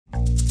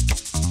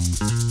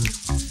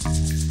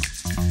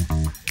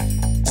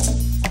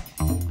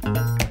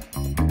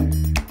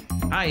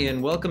Hi,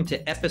 and welcome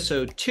to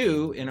episode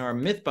 2 in our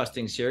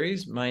myth-busting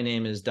series. My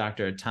name is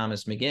Dr.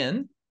 Thomas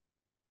McGinn.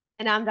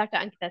 And I'm Dr.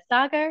 Ankita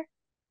Sagar.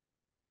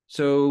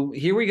 So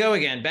here we go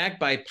again, back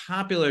by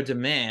popular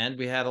demand.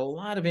 We had a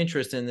lot of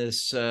interest in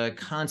this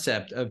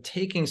concept of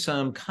taking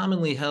some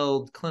commonly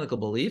held clinical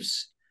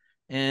beliefs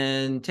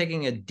and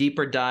taking a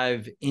deeper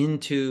dive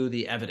into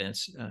the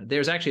evidence.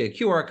 There's actually a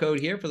QR code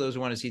here for those who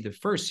want to see the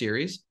first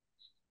series.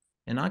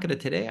 And Ankita,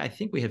 today, I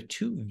think we have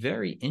two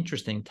very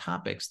interesting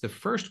topics. The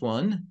first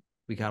one,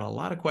 we got a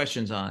lot of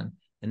questions on,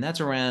 and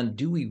that's around,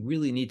 do we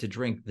really need to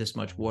drink this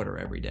much water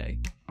every day?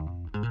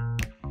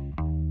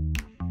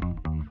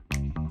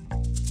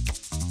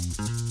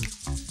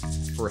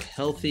 For a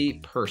healthy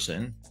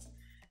person,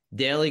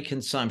 daily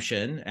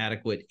consumption,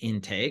 adequate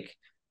intake,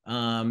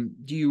 do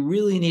you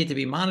really need to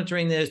be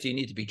monitoring this? Do you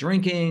need to be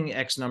drinking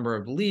X number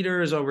of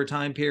liters over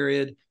time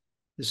period?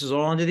 This is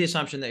all under the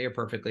assumption that you're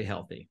perfectly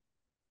healthy.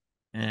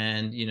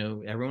 And, you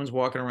know, everyone's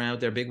walking around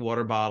with their big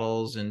water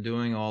bottles and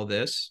doing all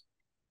this.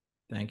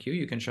 Thank you.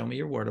 You can show me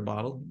your water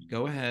bottle.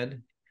 Go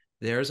ahead.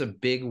 There's a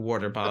big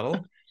water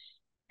bottle.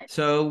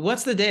 So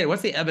what's the data?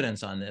 What's the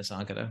evidence on this,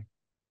 Ankita?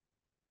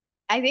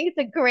 I think it's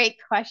a great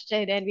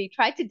question, and we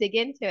tried to dig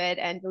into it.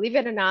 And believe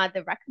it or not,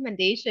 the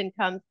recommendation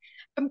comes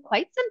from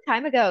quite some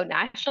time ago.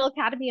 National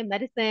Academy of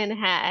Medicine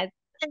has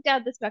sent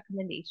out this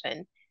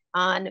recommendation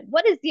on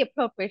what is the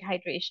appropriate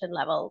hydration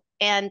level.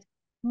 And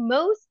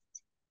most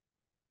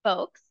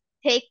folks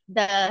take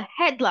the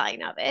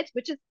headline of it,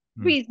 which is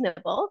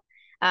reasonable,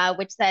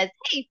 which says,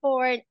 hey,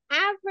 for an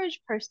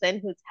average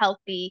person who's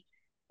healthy,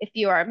 if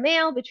you are a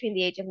male between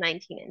the age of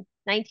 19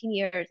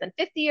 years and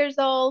 50 years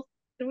old,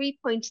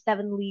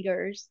 3.7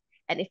 liters.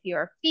 And if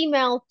you're a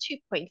female,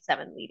 2.7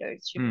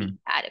 liters should be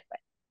adequate.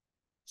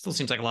 Still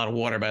seems like a lot of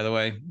water, by the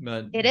way.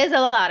 But it is a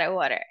lot of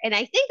water. And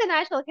I think the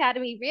National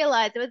Academy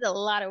realized it was a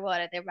lot of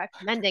water they're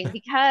recommending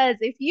because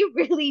if you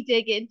really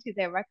dig into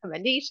their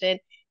recommendation,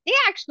 they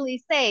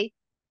actually say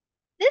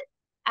this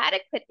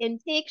adequate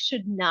intake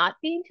should not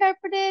be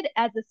interpreted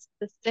as a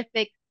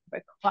specific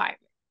requirement.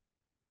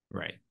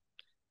 Right.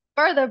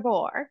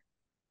 Furthermore,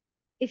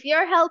 if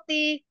you're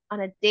healthy on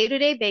a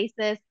day-to-day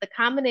basis, the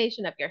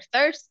combination of your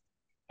thirst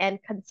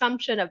and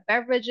consumption of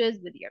beverages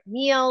with your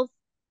meals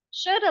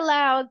should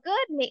allow a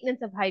good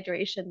maintenance of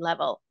hydration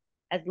level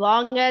as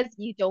long as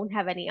you don't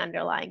have any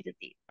underlying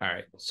disease. All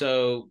right.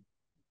 So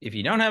if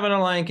you don't have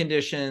underlying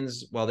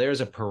conditions, well, there's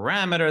a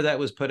parameter that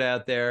was put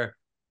out there.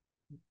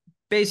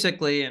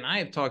 Basically, and I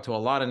have talked to a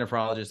lot of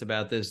nephrologists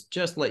about this,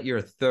 just let your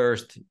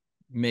thirst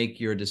make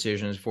your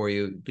decisions for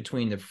you.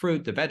 Between the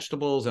fruit, the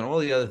vegetables, and all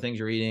the other things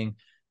you're eating,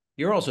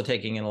 you're also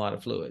taking in a lot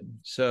of fluid.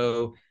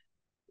 So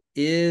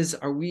is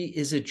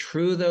it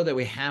true, though, that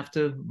we have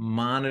to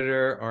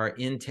monitor our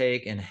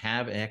intake and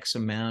have X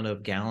amount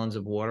of gallons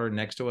of water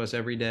next to us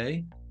every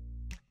day?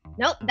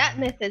 Nope, that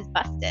myth is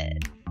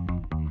busted.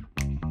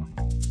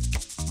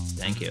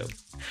 Thank you.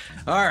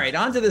 All right,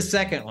 on to the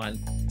second one.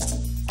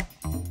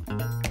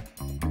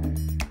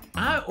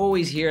 I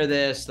always hear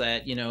this,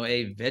 that, you know,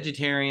 a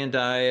vegetarian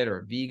diet or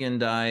a vegan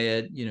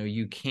diet, you know,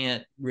 you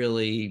can't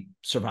really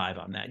survive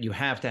on that. You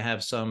have to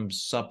have some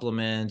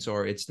supplements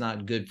or it's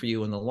not good for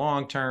you in the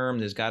long term.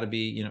 There's got to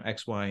be, you know,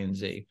 X, Y, and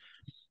Z,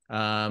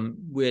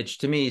 which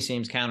to me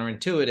seems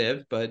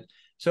counterintuitive. But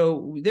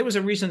so there was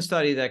a recent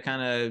study that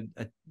kind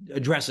of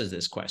addresses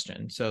this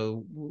question.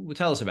 So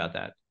tell us about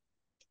that.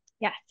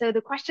 Yeah. So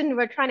the question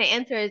we're trying to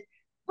answer is,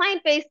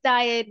 plant-based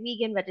diet,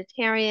 vegan,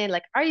 vegetarian,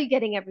 like, are you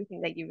getting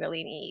everything that you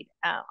really need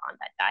on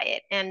that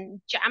diet? And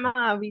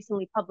JAMA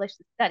recently published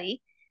a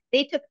study.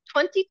 They took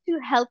 22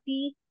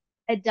 healthy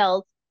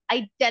adults,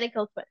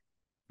 identical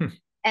twins,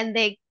 and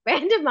they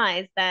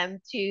randomized them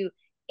to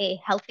a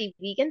healthy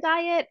vegan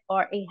diet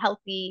or a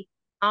healthy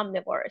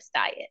omnivorous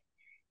diet.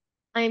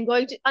 I'm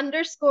going to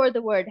underscore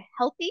the word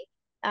healthy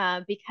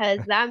because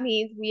that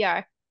means we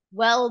are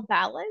well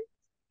balanced.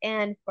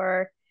 And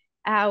for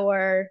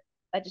our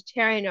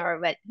vegetarian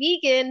or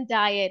vegan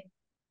diet,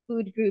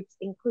 food groups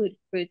include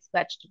fruits,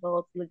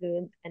 vegetables,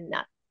 legumes, and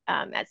nuts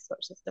as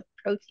sources of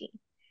protein.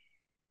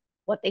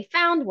 What they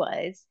found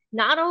was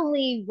not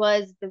only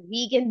was the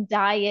vegan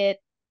diet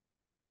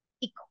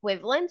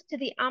equivalent to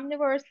the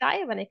omnivorous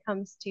diet when it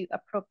comes to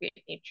appropriate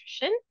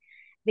nutrition,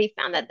 they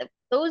found that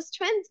those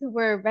twins who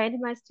were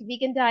randomized to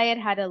vegan diet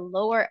had a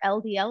lower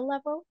LDL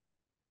level,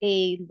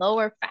 a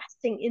lower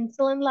fasting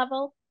insulin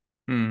level,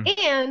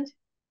 and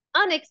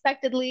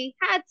unexpectedly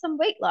had some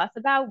weight loss,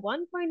 about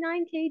 1.9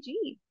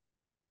 kg.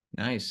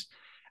 Nice.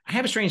 I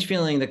have a strange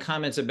feeling the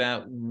comments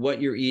about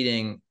what you're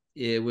eating,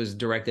 it was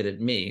directed at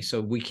me. So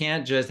we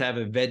can't just have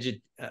a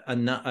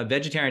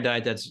vegetarian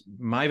diet.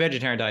 My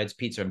vegetarian diet's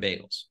pizza and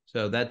bagels.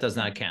 So that does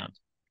not count.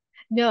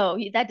 No,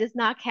 that does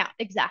not count.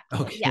 Exactly.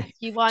 Okay. Yes,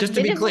 you want just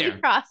to be minimally clear.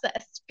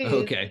 processed food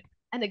okay.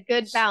 And a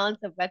good balance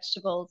of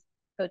vegetables,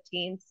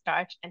 protein,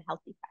 starch, and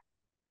healthy fat.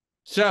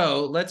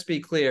 So let's be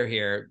clear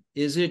here.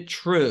 Is it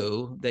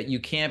true that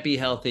you can't be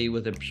healthy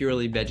with a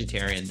purely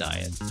vegetarian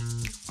diet?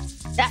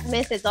 That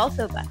myth is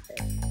also busted.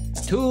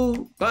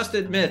 Two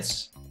busted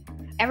myths.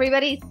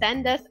 Everybody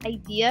send us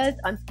ideas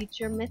on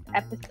future myth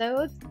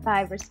episodes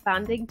by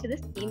responding to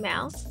this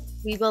email.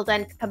 We will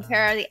then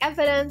compare the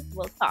evidence,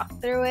 we'll talk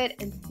through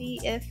it and see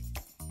if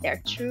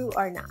they're true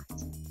or not.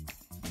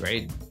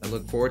 Great. I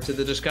look forward to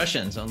the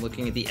discussions on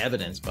looking at the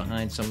evidence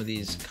behind some of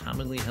these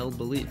commonly held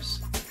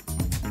beliefs.